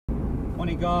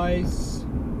Morning guys,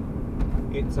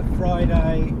 it's a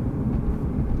Friday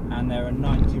and there are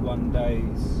 91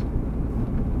 days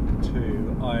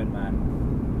to Ironman.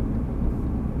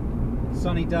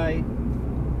 Sunny day,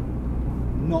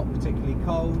 not particularly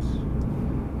cold.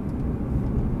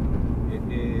 It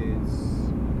is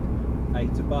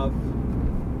 8 above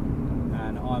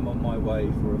and I'm on my way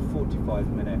for a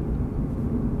 45-minute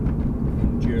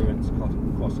endurance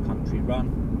cross-country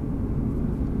run.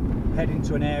 Heading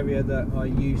to an area that I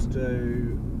used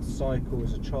to cycle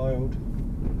as a child,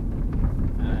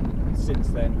 and since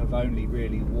then have only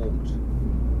really walked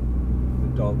the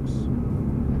dogs.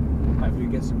 Hopefully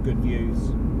get some good views.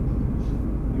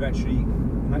 I'm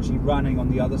actually running on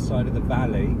the other side of the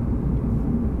valley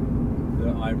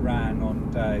that I ran on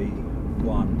day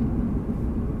one.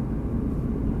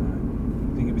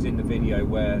 I think it was in the video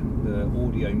where the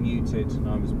audio muted and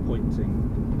I was pointing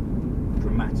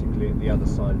dramatically at the other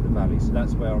side of the valley, so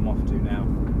that's where I'm off to now.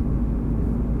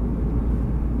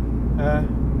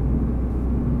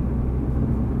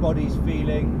 Body's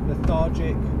feeling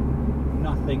lethargic,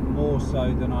 nothing more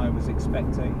so than I was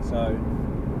expecting, so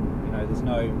you know, there's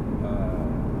no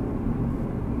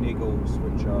niggles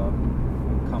which are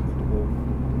uncomfortable.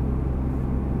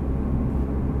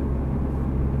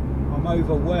 I'm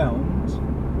overwhelmed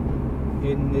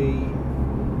in the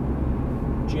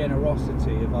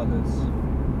generosity of others,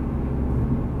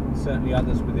 certainly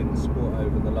others within the sport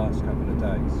over the last couple of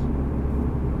days.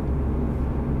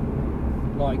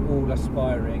 Like all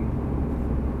aspiring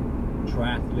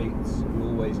triathletes, you're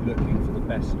always looking for the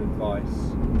best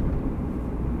advice,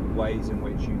 ways in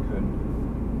which you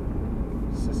can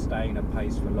sustain a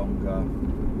pace for longer,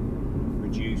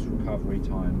 reduce recovery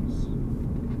times,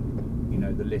 you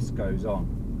know, the list goes on.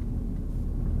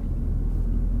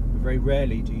 But very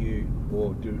rarely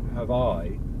have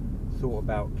I thought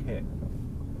about kit,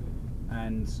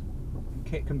 and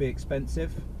kit can be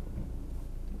expensive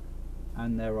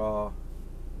and there are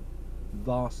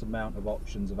vast amount of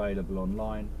options available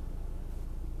online,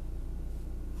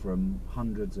 from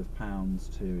hundreds of pounds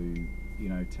to, you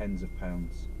know, tens of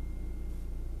pounds,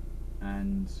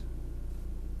 and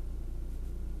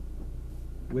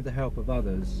with the help of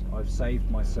others I've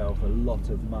saved myself a lot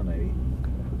of money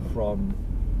from,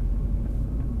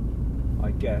 I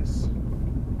guess,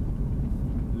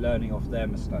 learning off their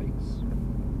mistakes.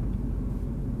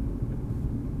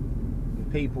 The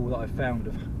people that I've found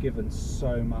have given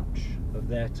so much of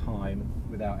their time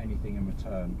without anything in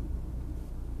return,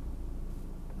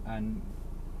 and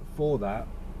for that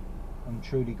I'm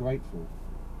truly grateful.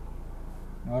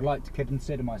 Now, I'd like to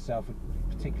consider myself a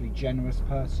particularly generous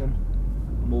person.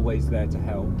 I'm always there to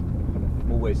help,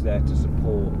 I'm always there to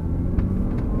support,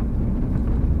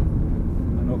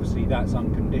 and obviously that's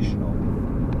unconditional.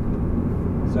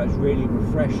 So it's really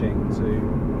refreshing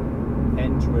to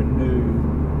enter a new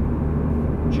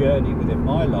journey within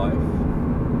my life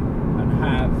and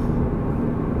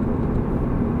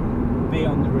be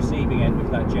on the receiving end of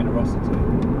that generosity.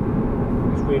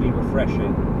 It's really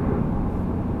refreshing,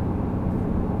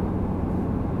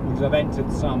 because I've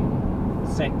entered some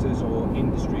sectors or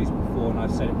industries before, and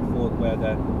I've said it before, where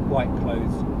they're quite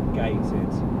closed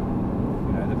gated,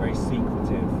 you know, they're very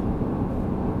secretive.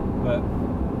 But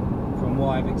from what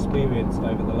I've experienced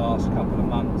over the last couple of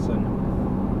months, and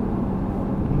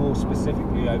more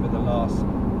specifically over the last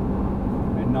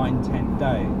 9-10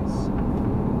 days,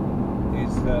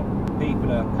 is that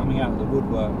people are coming out of the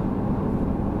woodwork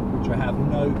which I have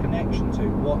no connection to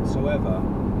whatsoever,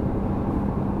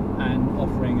 and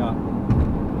offering up,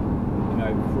 you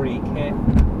know, free kit.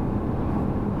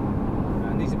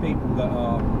 And these are people that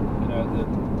are, you know, at the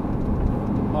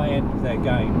high end of their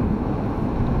game,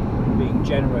 being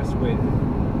generous with,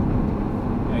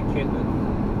 you know, kit that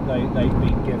they've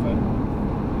been given,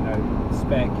 you know,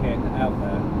 spare kit out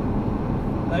there.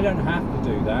 They don't have to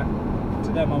do that.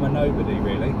 To them I'm a nobody,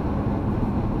 really.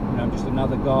 You know, I'm just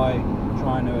another guy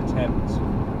trying to attempt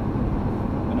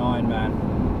an Ironman.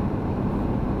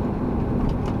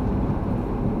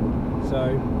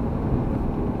 So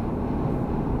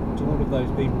to all of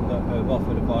those people that have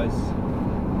offered advice,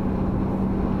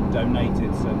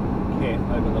 donated some kit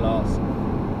over the last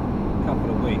couple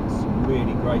of weeks, I'm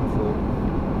really grateful.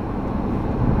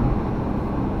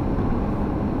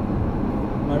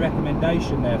 My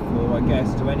recommendation, therefore, I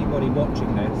guess, to anybody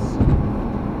watching this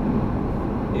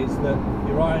is that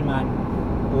your Ironman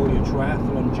or your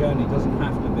triathlon journey doesn't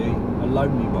have to be a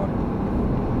lonely one.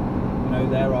 You know,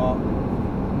 there are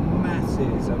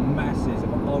masses and masses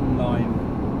of online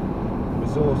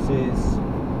resources,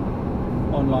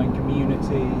 online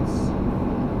communities,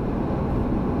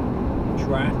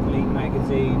 triathlete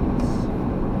magazines,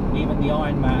 even the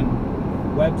Ironman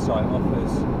website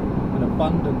offers an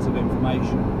abundance of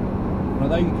information. And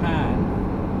although you can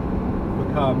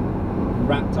become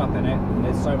wrapped up in it, and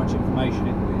there's so much information,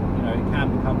 it can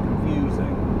become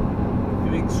confusing.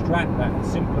 If you extract that and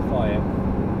simplify it,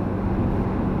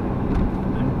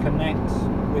 and connect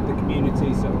with the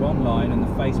communities that are online and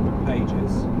the Facebook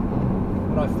pages,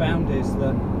 what I found is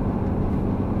that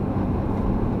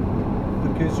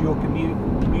because you're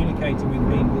communicating with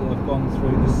people that have gone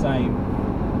through the same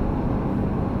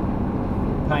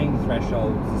pain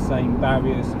thresholds, the same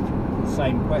barriers, the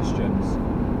same questions,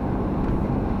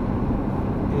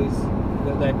 is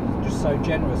that they're just so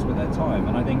generous with their time.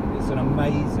 And I think it's an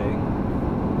amazing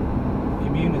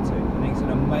community. I think it's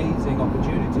an amazing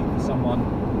opportunity for someone,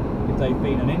 if they've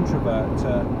been an introvert,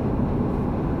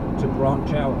 to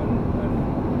branch out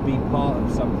and be part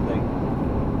of something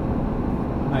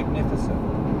magnificent.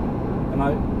 And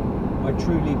I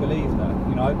truly believe that.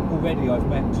 Already I've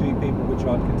met 2 people which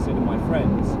I'd consider my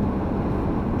friends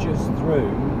just through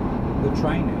the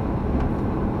training,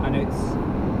 and it's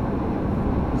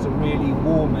a really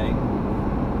warming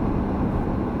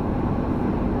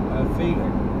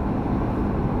feeling.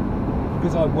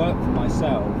 Because I work for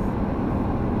myself,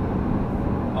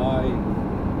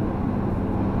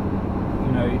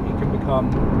 it can become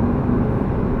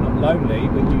not lonely,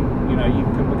 but you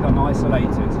can become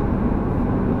isolated.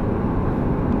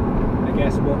 I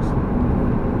guess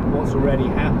what's already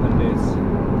happened is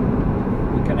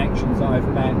the connections that I've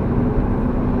met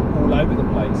all over the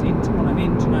place, on an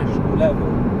international level,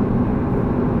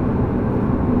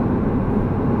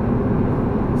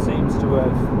 seems to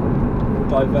have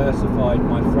diversified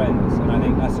my friends, and I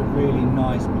think that's a really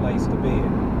nice place to be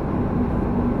in.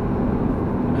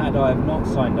 And had I have not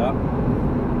signed up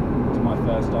to my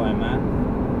first Ironman,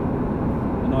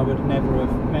 then I would never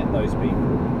have met those people.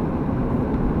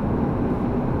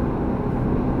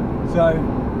 So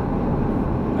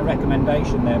a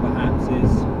recommendation there perhaps is,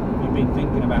 if you've been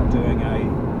thinking about doing a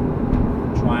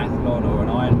triathlon or an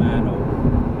Ironman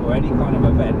or any kind of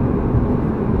event,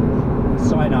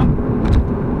 sign up,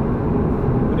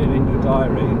 put it in your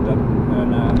diary and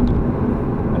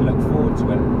look forward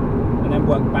to it, and then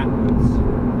work backwards,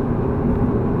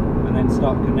 and then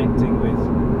start connecting with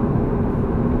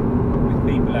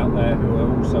people out there who are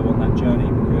also on that journey,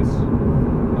 because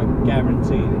I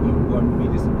guarantee that you won't be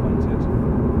disappointed.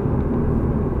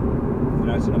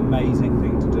 It's an amazing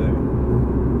thing to do.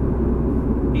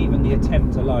 Even the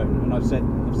attempt alone, and I've said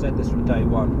this from day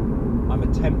one, I'm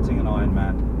attempting an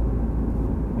Ironman.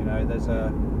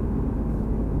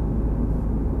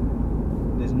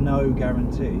 There's no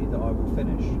guarantee that I will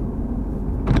finish.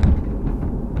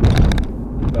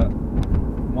 But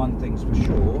one thing's for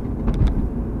sure,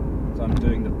 is I'm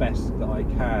doing the best that I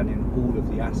can in all of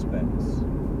the aspects.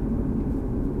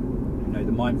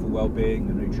 The mindful well-being,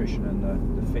 the nutrition and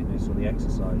the fitness or the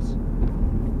exercise.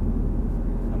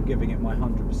 I'm giving it my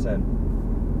 100%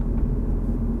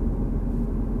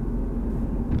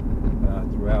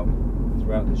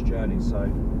 throughout this journey, so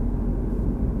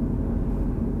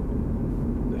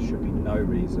there should be no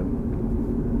reason,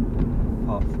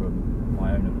 apart from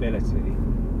my own ability,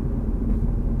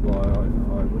 why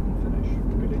I wouldn't finish,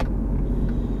 really.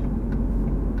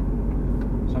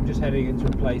 So I'm just heading into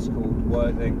a place called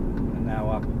Worthing, now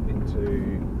up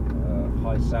into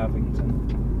High Salvington.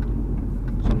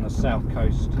 It's on the south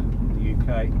coast of the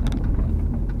UK,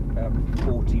 about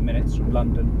 40 minutes from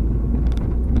London.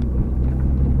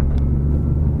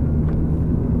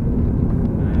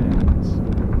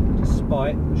 And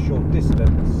despite the short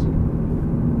distance,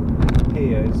 it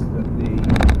appears that the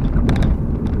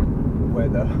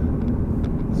weather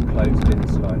has closed in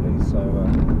slightly, so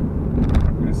we're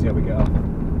going to see how we get on.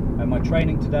 And my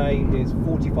training today is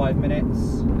 45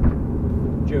 minutes,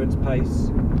 endurance pace.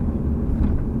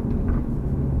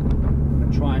 I'm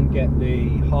going to try and get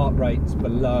the heart rates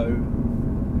below,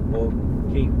 or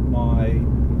keep my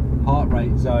heart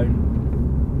rate zone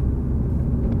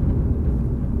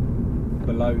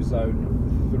below zone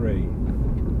 3.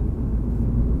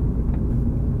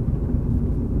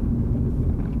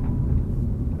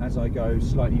 As I go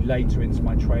slightly later into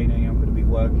my training, I'm going to be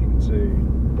working to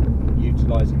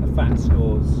utilising the fat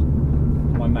stores,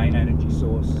 my main energy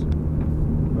source,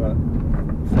 but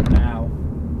for now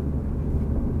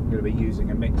I'm going to be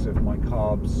using a mix of my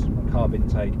carbs, my carb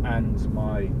intake and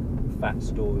my fat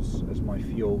stores as my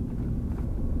fuel,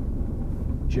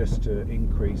 just to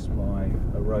increase my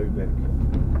aerobic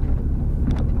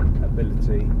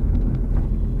ability.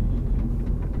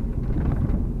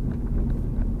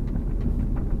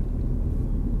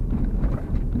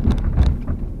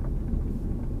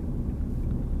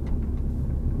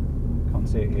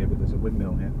 See it here, but there's a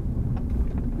windmill here.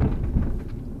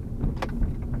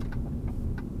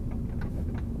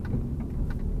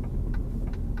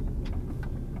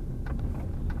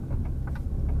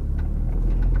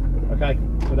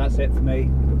 that's it for me.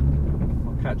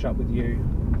 I'll catch up with you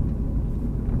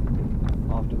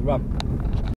after the run.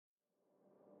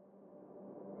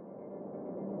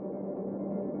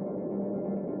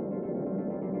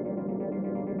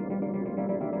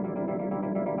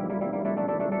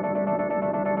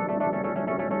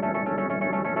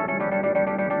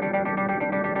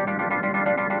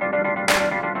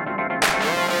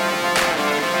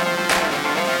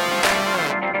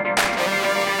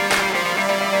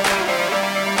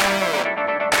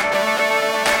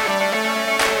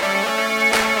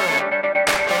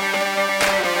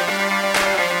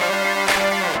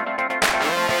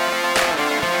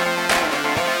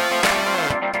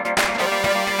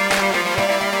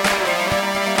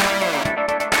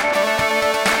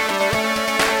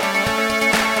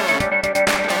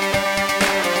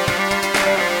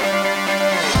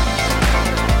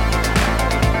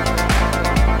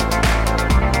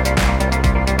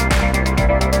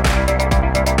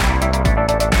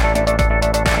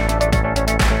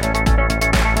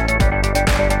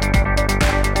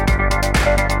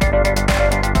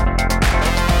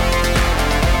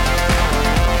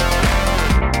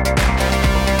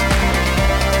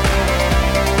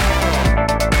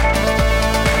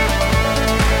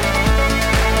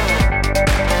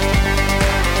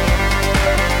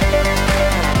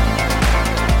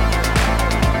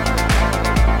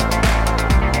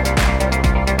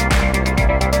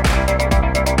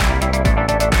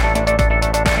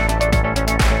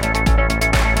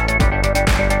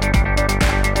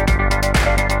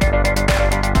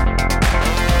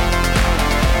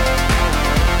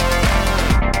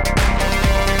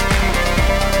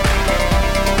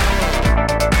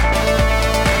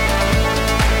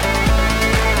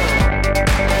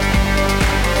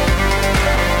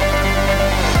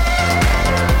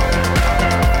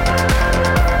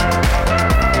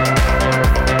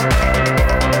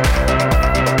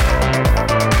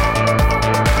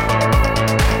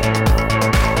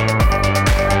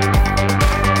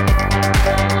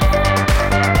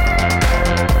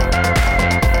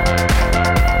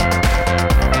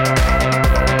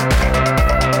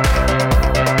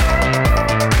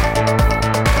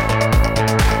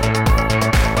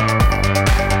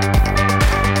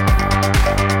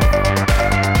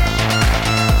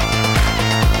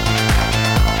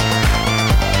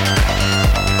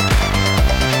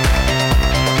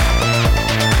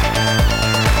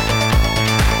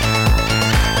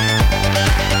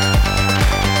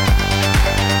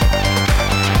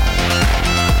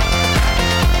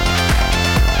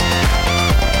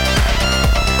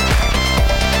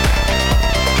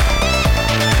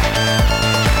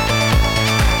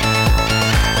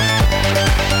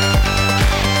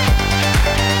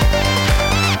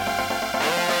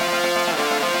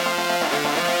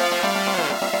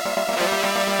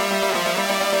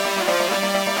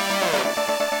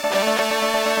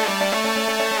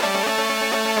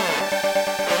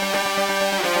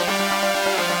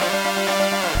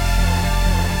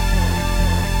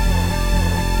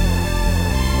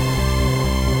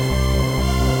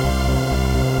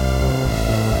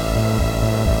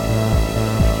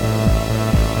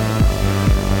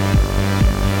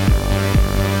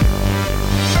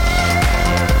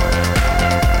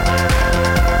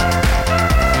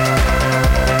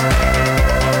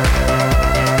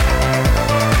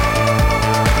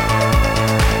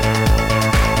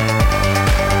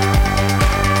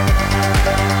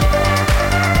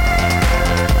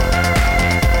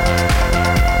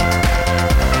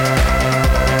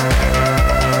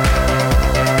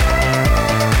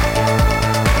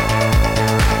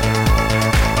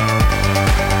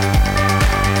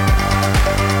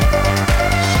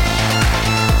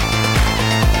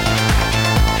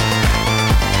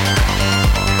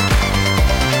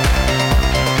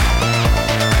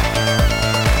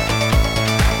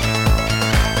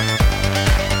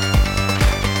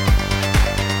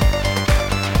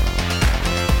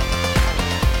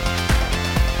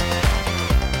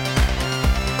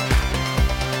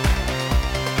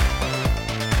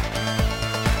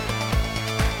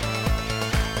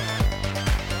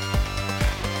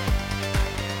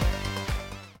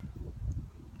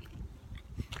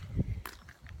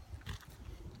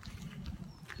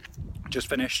 Just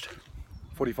finished,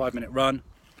 45-minute run,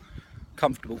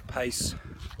 comfortable pace.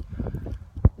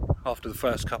 After the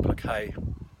first couple of K,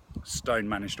 stone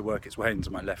managed to work its way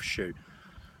into my left shoe,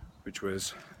 which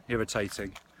was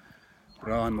irritating.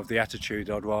 But I'm of the attitude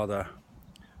I'd rather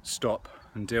stop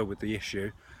and deal with the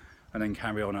issue and then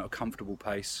carry on at a comfortable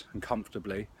pace and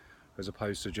comfortably, as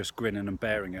opposed to just grinning and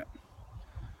bearing it.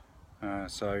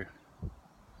 So I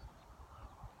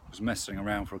was messing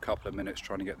around for a couple of minutes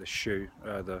trying to get this shoe,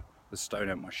 the the stone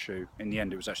out my shoe. In the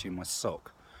end, it was actually in my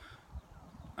sock.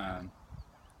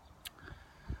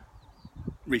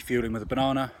 Refueling with a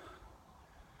banana,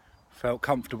 felt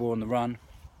comfortable on the run.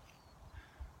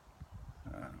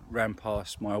 Ran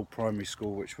past my old primary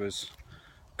school, which was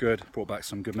good, brought back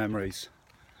some good memories,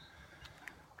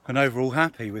 and overall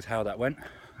happy with how that went.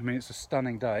 I mean, it's a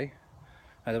stunning day.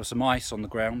 There was some ice on the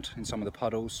ground in some of the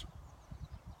puddles,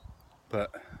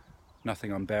 but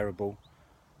nothing unbearable.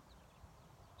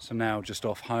 So now just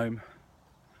off home,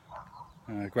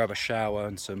 grab a shower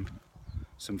and some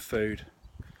food,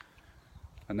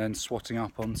 and then swatting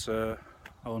up on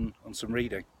some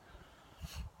reading.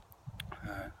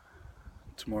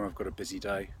 Tomorrow I've got a busy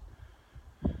day,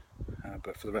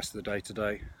 but for the rest of the day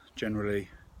today, generally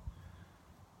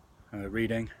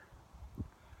reading,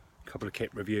 a couple of kit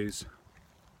reviews,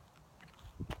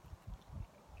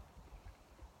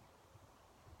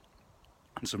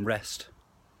 and some rest.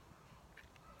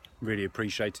 Really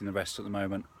appreciating the rest at the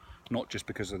moment, not just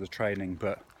because of the training,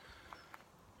 but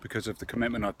because of the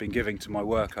commitment I've been giving to my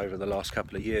work over the last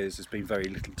couple of years. There's been very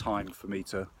little time for me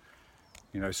to,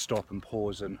 stop and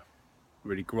pause and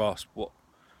really grasp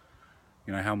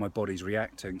how my body's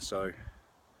reacting. So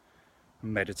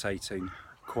I'm meditating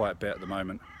quite a bit at the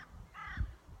moment,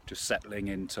 just settling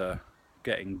into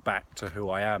getting back to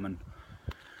who I am and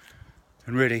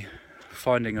really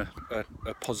finding a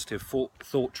positive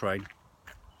thought train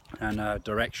and a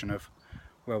direction of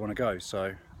where I want to go.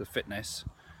 So the fitness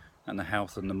and the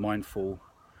health and the mindful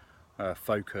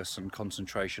focus and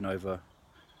concentration over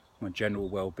my general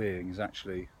well-being is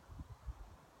actually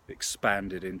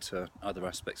expanded into other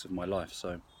aspects of my life.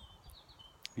 So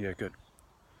yeah, good.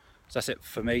 So that's it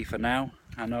for me for now,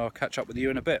 and I'll catch up with you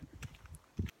in a bit.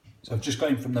 So I've just got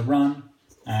in from the run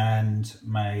and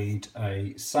made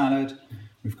a salad.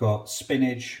 We've got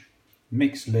spinach,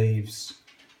 mixed leaves,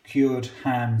 cured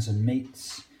hams and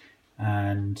meats,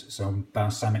 and some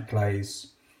balsamic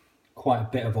glaze, quite a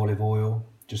bit of olive oil,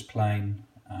 just plain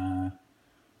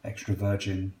extra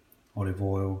virgin olive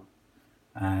oil,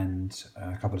 and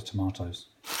a couple of tomatoes.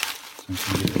 So I'm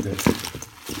just going to give it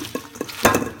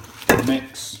a good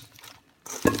mix.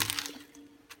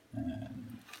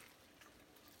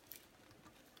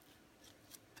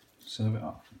 Serve it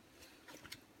up.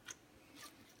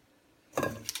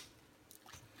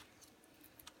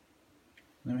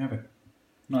 There we have it.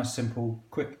 Nice, simple,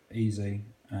 quick, easy,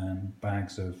 and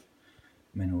bags of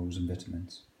minerals and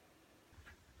vitamins.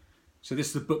 So this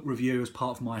is a book review as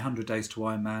part of my 100 Days to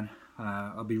Ironman.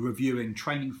 I'll be reviewing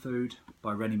Training Food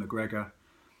by Rennie McGregor.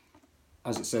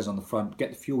 As it says on the front,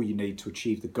 get the fuel you need to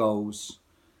achieve the goals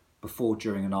before,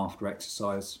 during and after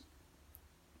exercise.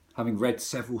 Having read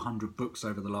several hundred books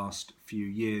over the last few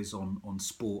years on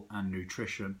sport and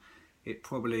nutrition, it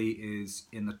probably is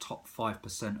in the top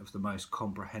 5% of the most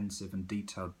comprehensive and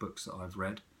detailed books that I've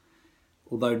read.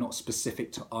 Although not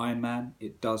specific to Ironman,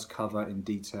 it does cover in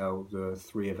detail the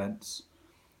 3 events,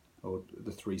 or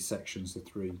the 3 sections, the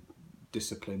 3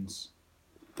 disciplines.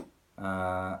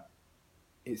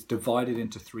 It's divided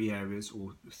into 3 areas,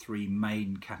 or 3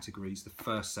 main categories. The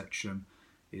first section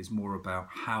is more about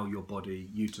how your body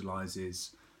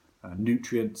utilizes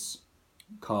nutrients,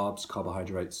 carbs,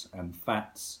 carbohydrates and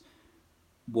fats,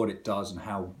 what it does and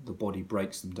how the body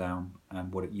breaks them down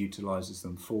and what it utilizes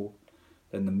them for.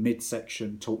 Then the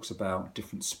midsection talks about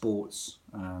different sports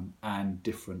and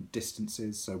different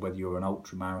distances. So whether you're an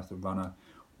ultra marathon runner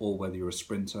or whether you're a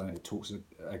sprinter, it talks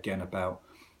again about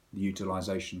the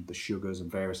utilization of the sugars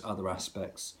and various other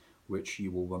aspects which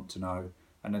you will want to know.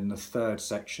 And then the third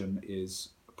section is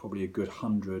probably a good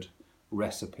 100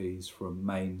 recipes, from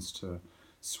mains to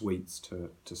sweets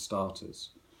to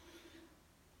starters.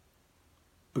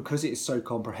 Because it is so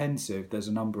comprehensive, there's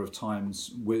a number of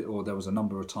times, there was a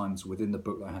number of times within the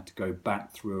book that I had to go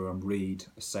back through and read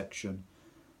a section,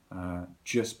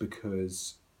 just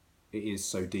because it is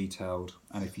so detailed.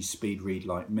 And if you speed read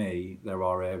like me, there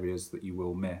are areas that you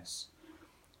will miss.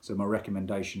 So my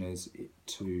recommendation is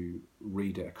to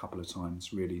read it a couple of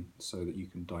times, really, so that you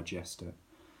can digest it.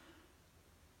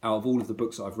 Out of all of the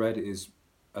books that I've read, it is,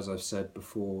 as I've said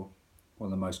before, one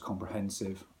of the most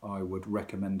comprehensive. I would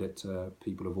recommend it to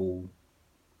people of all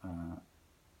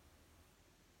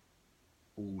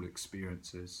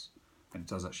experiences. And it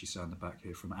does actually say on the back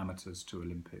here, from amateurs to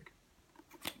Olympic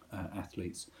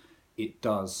athletes. It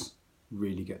does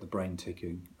really get the brain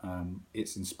ticking.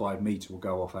 It's inspired me to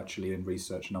go off actually and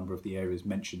research a number of the areas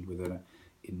mentioned within it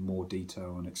in more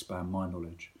detail and expand my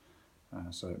knowledge.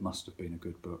 So it must have been a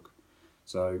good book.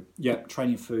 So yeah,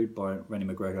 Training Food by Rennie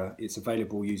McGregor. It's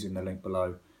available using the link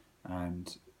below,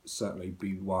 and certainly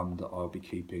be one that I'll be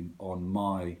keeping on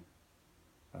my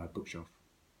bookshelf.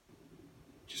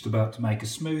 Just about to make a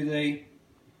smoothie,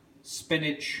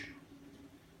 spinach,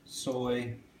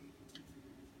 soy,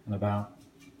 and about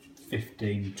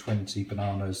 15-20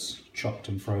 bananas chopped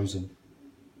and frozen.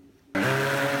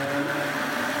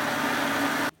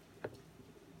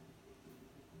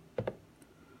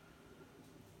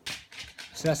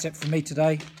 So that's it from me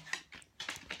today.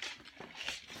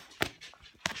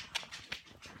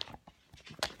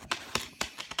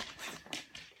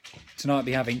 Tonight I'll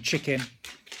be having chicken,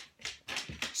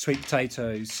 sweet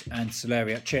potatoes and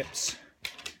celeriac chips,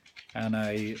 and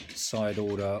a side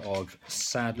order of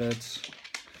salad.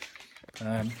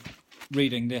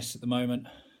 Reading this at the moment,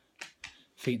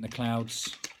 Feet in the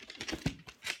Clouds.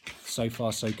 So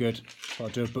far so good. I'll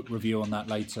do a book review on that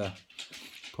later,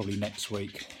 probably next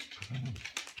week.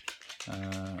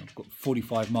 I've got a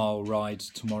 45-mile ride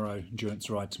tomorrow, endurance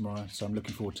ride tomorrow, so I'm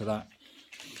looking forward to that.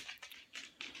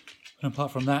 And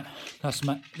apart from that,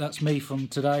 that's me from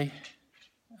today.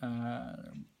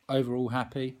 Overall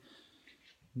happy.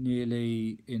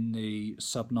 Nearly in the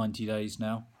sub 90 days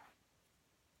now.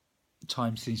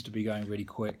 Time seems to be going really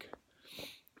quick.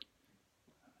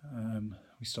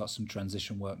 We start some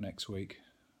transition work next week,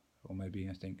 or maybe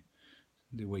I think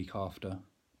the week after.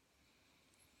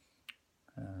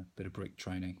 Bit of brick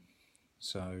training,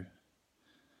 so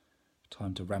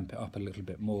time to ramp it up a little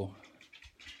bit more.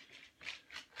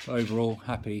 But overall,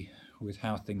 happy with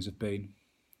how things have been,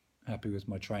 happy with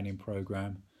my training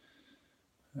program.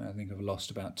 I think I've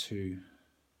lost about two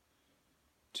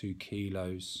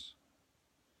kilos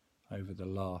over the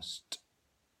last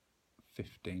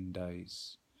 15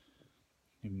 days.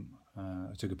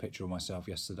 I took a picture of myself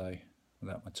yesterday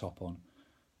without my top on,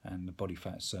 and the body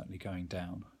fat is certainly going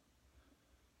down.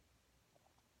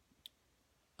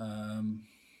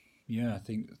 Yeah, I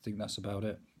think that's about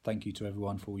it. Thank you to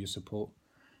everyone for all your support.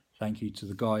 Thank you to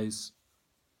the guys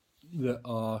that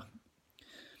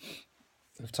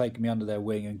have taken me under their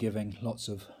wing and giving lots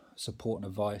of support and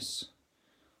advice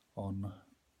on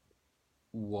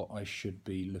what I should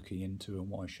be looking into and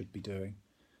what I should be doing.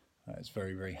 It's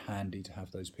very, very handy to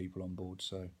have those people on board,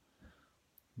 so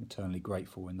I'm eternally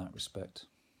grateful in that respect.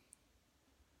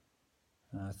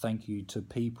 Thank you to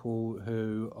people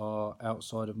who are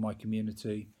outside of my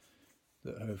community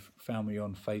that have found me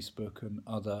on Facebook and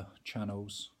other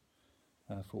channels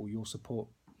for all your support.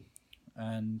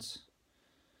 And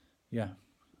yeah,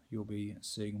 you'll be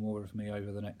seeing more of me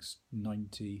over the next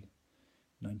 90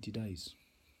 days.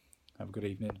 Have a good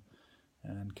evening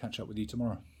and catch up with you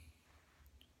tomorrow.